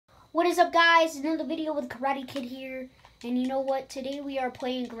What is up, guys? Another video with Karate Kid here. And you know what? Today we are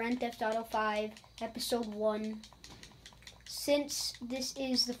playing Grand Theft Auto 5, Episode 1. Since this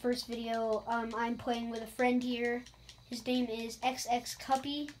is the first video, I'm playing with a friend here. His name is XX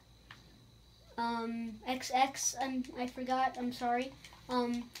Cuppy. XX, I forgot, I'm sorry.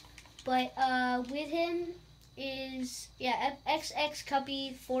 But with him is, XX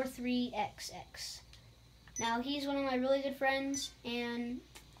Cuppy 43XX. Now, he's one of my really good friends, and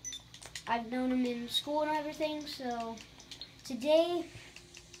I've known him in school and everything, so today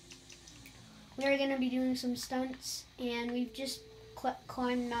we're going to be doing some stunts, and we've just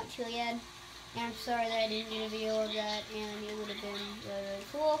climbed Mount Chiliad, and I'm sorry that I didn't do a video of that, and it would have been really, really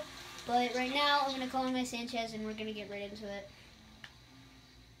cool. But right now, I'm going to call him my Sanchez, and we're going to get right into it.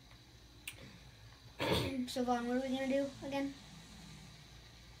 So, Vaughn, what are we going to do again?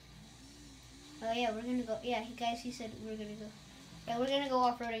 Oh, yeah, we're going to go. Yeah, guys, he said we're going to go. Yeah, we're going to go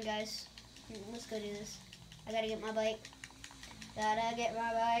off-roading, guys. Let's go do this. I got to get my bike. Gotta get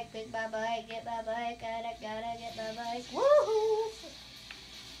my bike, get my bike, get my bike. Gotta get my bike. Woohoo!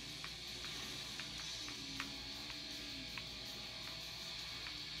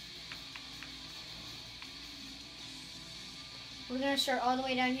 We're going to start all the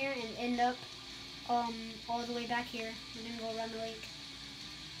way down here and end up all the way back here. We're going to go around the lake.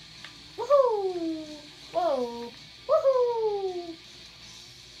 Woohoo! Whoa! Woohoo!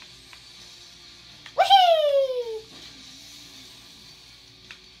 Whee!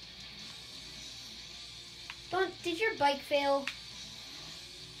 Did your bike fail?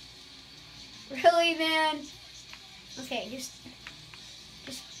 Really, man? Okay, just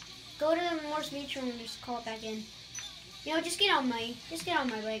go to the Morse Beach room and just call it back in. You know, just get on my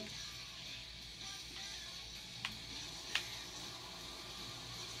bike.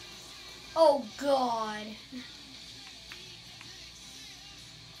 Oh God.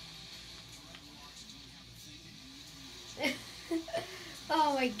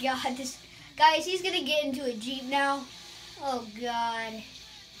 Oh my God, guys, he's gonna get into a Jeep now. Oh God.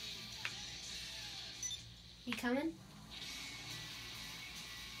 You coming?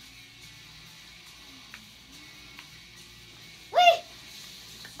 Wait!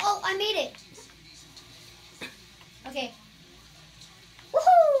 Oh, I made it. Okay.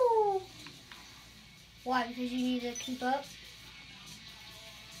 Woohoo! Why? Because you need to keep up?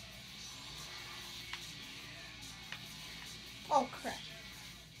 Oh crap.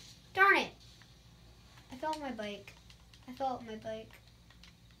 Darn it. I fell off my bike.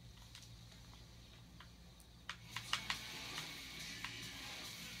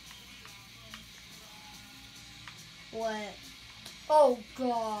 What? Oh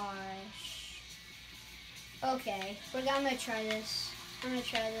gosh. Okay. I'm gonna try this.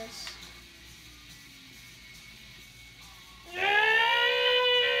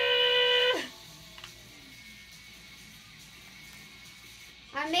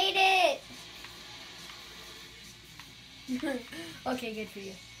 I made it! Okay, good for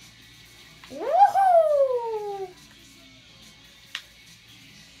you. Woohoo!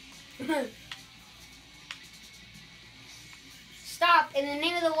 Stop, in the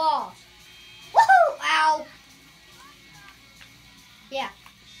name of the law. Woohoo! Ow! Yeah.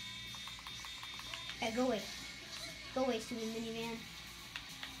 Yeah, go away. Go away, stupid minivan.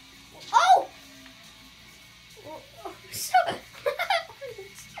 Oh!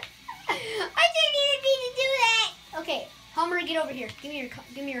 I didn't even mean to do that. Okay, Hummer, get over here. Give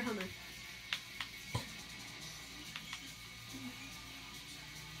me your Hummer.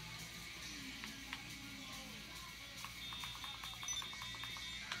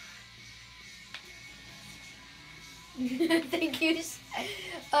 Thank you.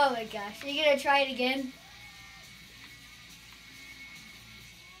 Oh my gosh, are you gonna try it again?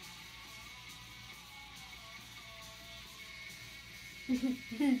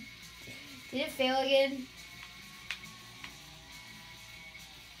 Did it fail again?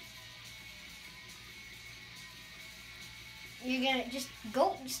 You're gonna just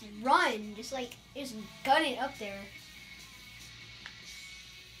run, just gun it up there.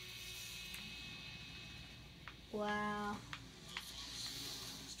 Wow.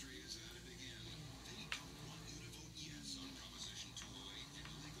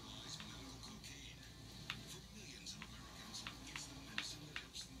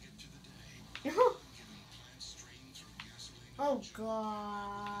 Oh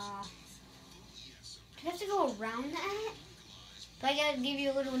God. Do I have to go around that? Do I gotta give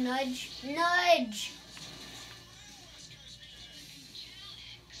you a little nudge? Nudge!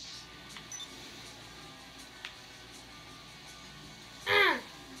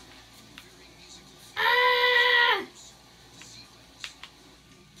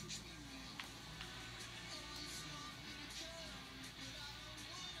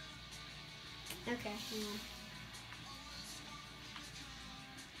 Okay, hang on.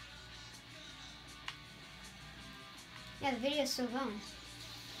 Yeah, the video's still going.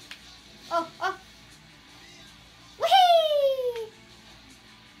 Oh, oh! Whee!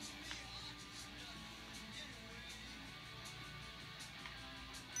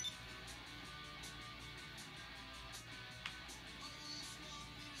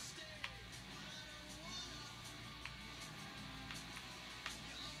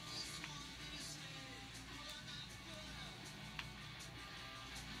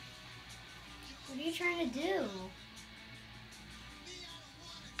 What are you trying to do?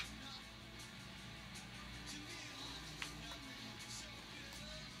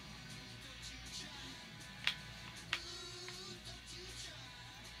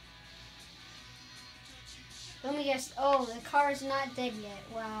 Let me guess. Oh, the car is not dead yet.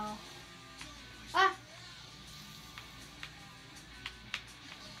 Wow. Ah!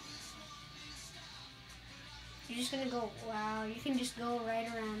 You're just gonna go. Wow, you can just go right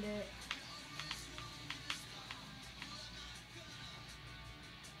around it.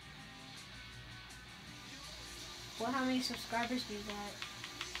 Well, how many subscribers do you got?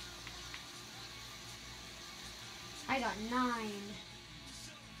 I got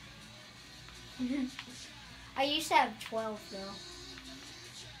 9. I used to have 12 though.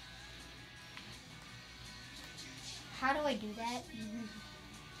 How do I do that?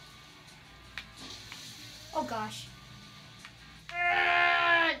 Oh gosh.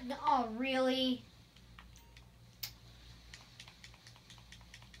 Oh really?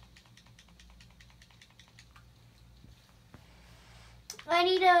 I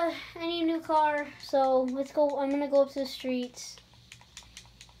need a new car, so let's go. I'm gonna go up to the streets.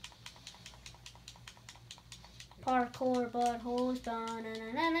 Parkour buttholes.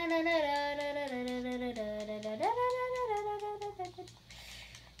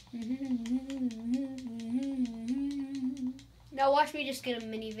 Now watch me just get a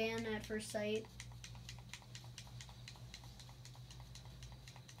minivan at first sight.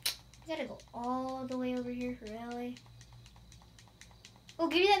 I gotta go all the way over here, really? Oh,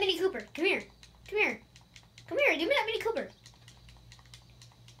 give me that Mini Cooper. Come here. Come here. Come here. Give me that Mini Cooper.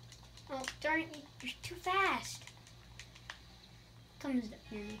 Oh, darn it. You're too fast. Come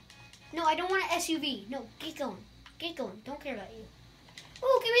near me. No, I don't want an SUV. No, get going. Get going. Don't care about you.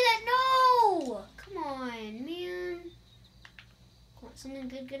 Oh, give me that. No! Come on, man. Come on, something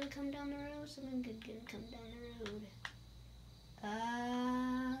good gonna come down the road? Something good gonna come down the road.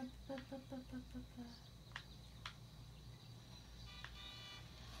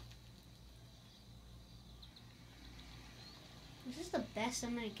 Is this the best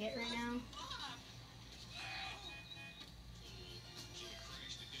I'm gonna get right now?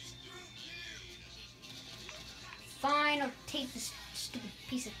 Fine, I'll take this stupid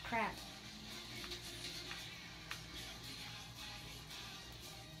piece of crap.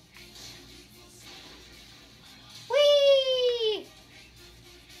 Whee!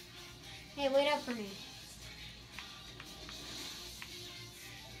 Hey, wait up for me.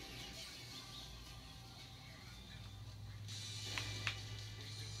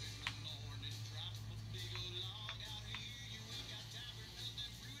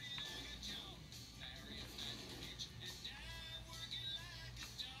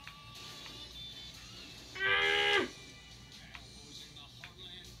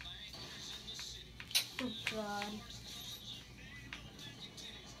 Oh God.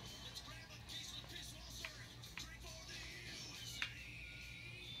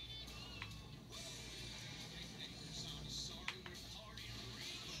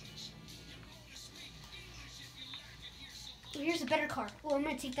 Oh, here's a better car. Oh, I'm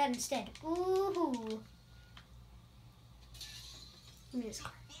gonna take that instead. Ooh. Give me this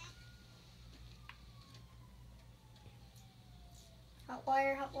car. Hot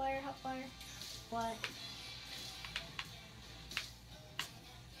wire, hot wire, hot wire. What?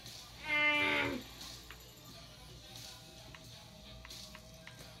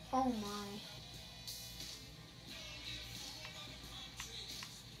 Oh my.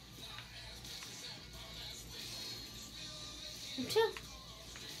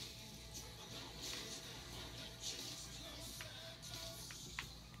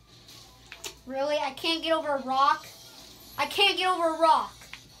 Really? I can't get over a rock? I can't get over a rock.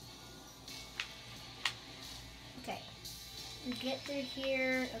 Okay. Get through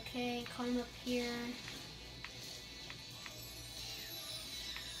here. Okay, climb up here.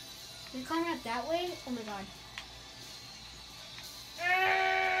 Are we climbing up that way? Oh my God.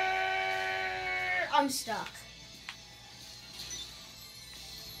 I'm stuck.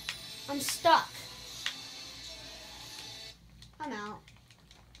 I'm stuck. I'm out.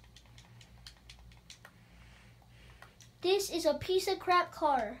 This is a piece of crap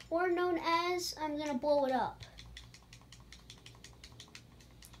car, or known as, I'm gonna blow it up.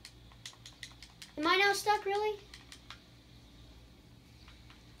 Am I now stuck, really?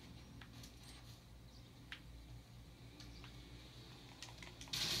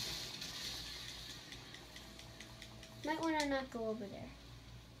 Might wanna not go over there.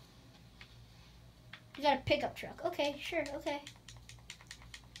 You got a pickup truck. Okay, sure, okay.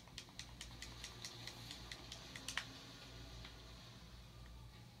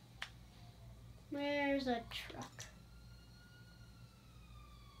 Where's a truck?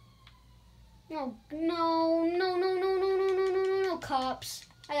 No, no, no, no, no, no, no, no, no, no, no, cops.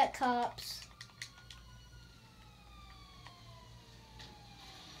 I got cops.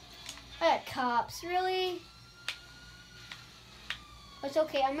 I got cops, really? It's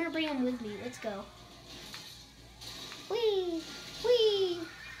okay, I'm gonna bring them with me. Let's go. Whee! Whee!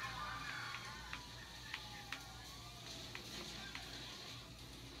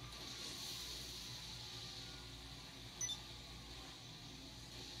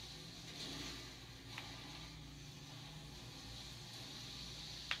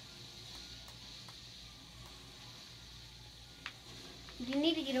 Do you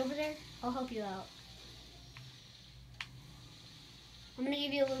need to get over there? I'll help you out. I'm gonna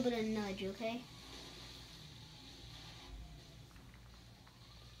give you a little bit of a nudge, okay?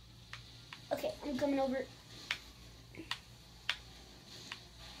 Okay, I'm coming over.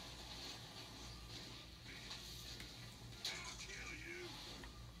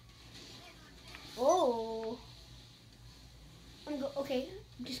 Oh. Okay,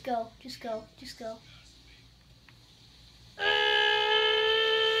 just go, just go, just go.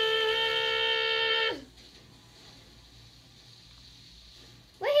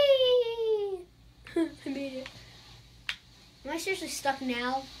 Whee! I made it. Am I seriously stuck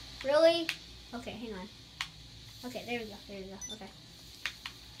now? Really? Okay, hang on. Okay, there we go, there we go, okay.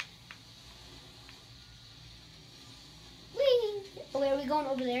 Whee! Oh, wait, are we going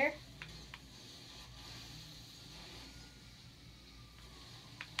over there?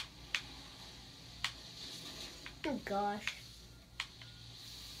 Oh gosh.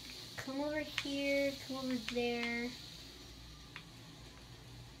 Come over here, come over there.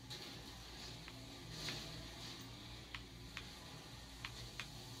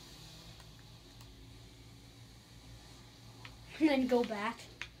 And then go back.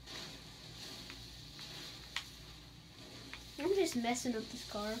 I'm just messing up this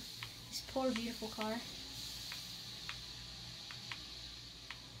car. This poor beautiful car.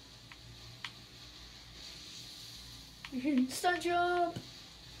 Stunt jump!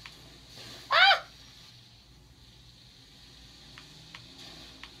 Ah!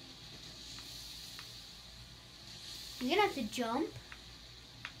 You're gonna have to jump.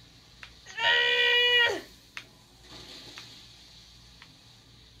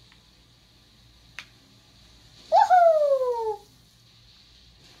 Woohoo!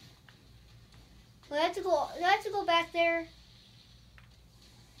 Well, I have to go back there.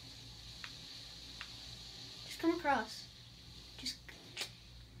 Just come across. Just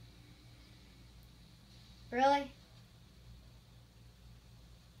really?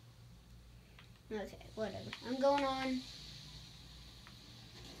 Okay, whatever. I'm going on.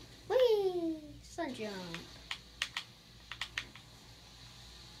 Whee! Sun jump.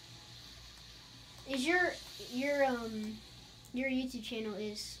 Is your YouTube channel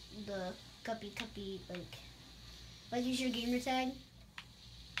is the Cuppy like is your gamer tag?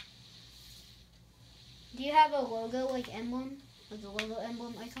 Do you have a logo like emblem? Like a logo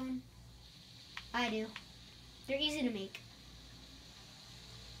emblem icon? I do. They're easy to make.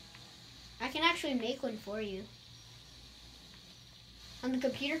 I can actually make one for you. On the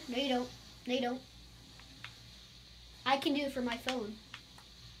computer? No you don't. No you don't. I can do it for my phone.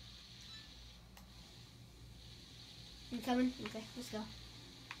 You coming? Okay, let's go.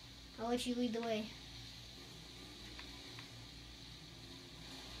 I'll let you lead the way.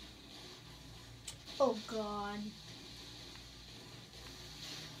 Oh God.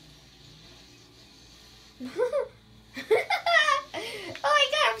 Oh my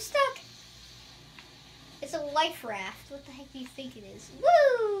God, I'm stuck. It's a life raft. What the heck do you think it is?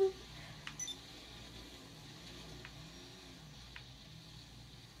 Woo!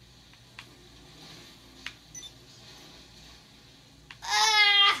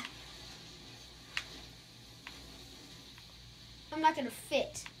 Ah! I'm not gonna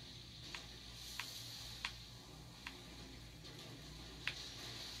fit.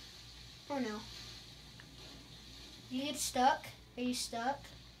 Oh no. You get stuck? Are you stuck?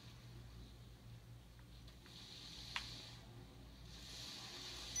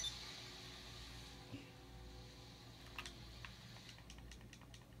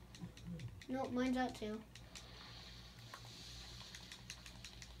 Nope, mine's out too.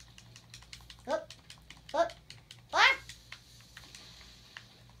 Up, up, ah!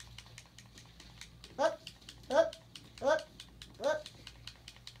 Up, up, up, up.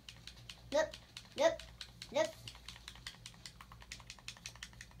 Yep, yep, yep.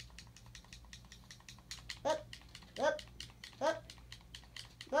 Up, up, up,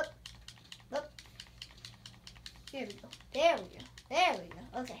 up, up. Here we go. There we go. There we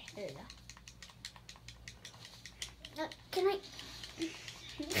go. Okay, there we go. Can I?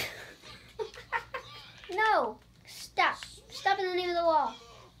 No! Stop! Stop in the name of the law.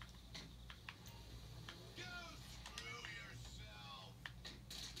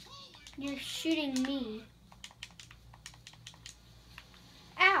 You're shooting me.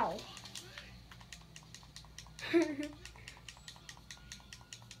 Ow! Come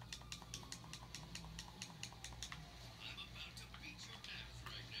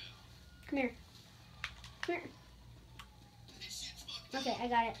here. Come here. Okay, I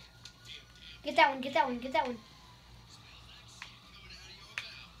got it. Get that one, get that one, get that one.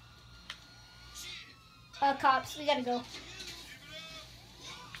 Cops, we gotta go.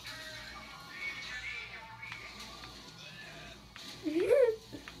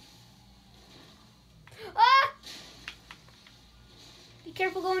 Ah! Be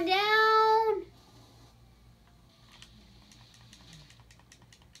careful going down.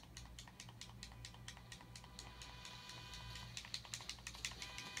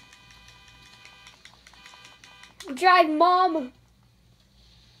 Drive, Mom.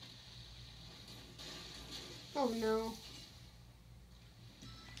 Oh no.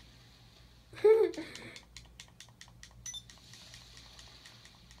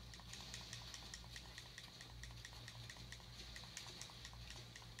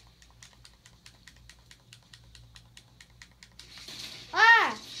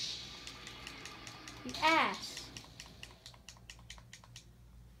 Ah! You ass.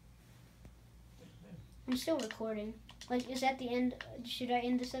 I'm still recording. Like, is that the end? Should I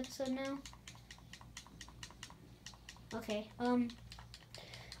end this episode now? Okay,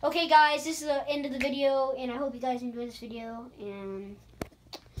 okay guys, this is the end of the video, and I hope you guys enjoyed this video, and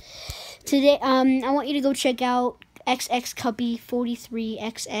today, I want you to go check out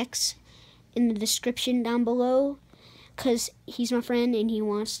XXCuppy43XX in the description down below, because he's my friend, and he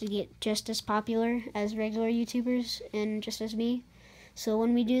wants to get just as popular as regular YouTubers, and just as me, so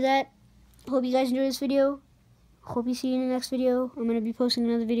when we do that, hope you guys enjoy this video. Hope you see you in the next video. I'm going to be posting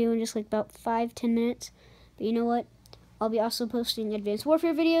another video in just like about 5-10 minutes, but you know what? I'll be also posting Advanced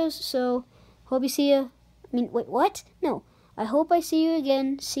Warfare videos, so hope you see ya. I mean, wait, what? No. I hope I see you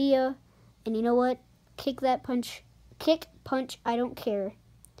again. See ya. And you know what? Kick that punch. Kick, punch, I don't care.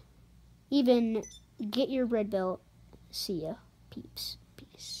 Even get your red belt. See ya. Peeps.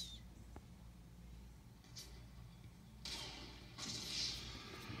 Peace.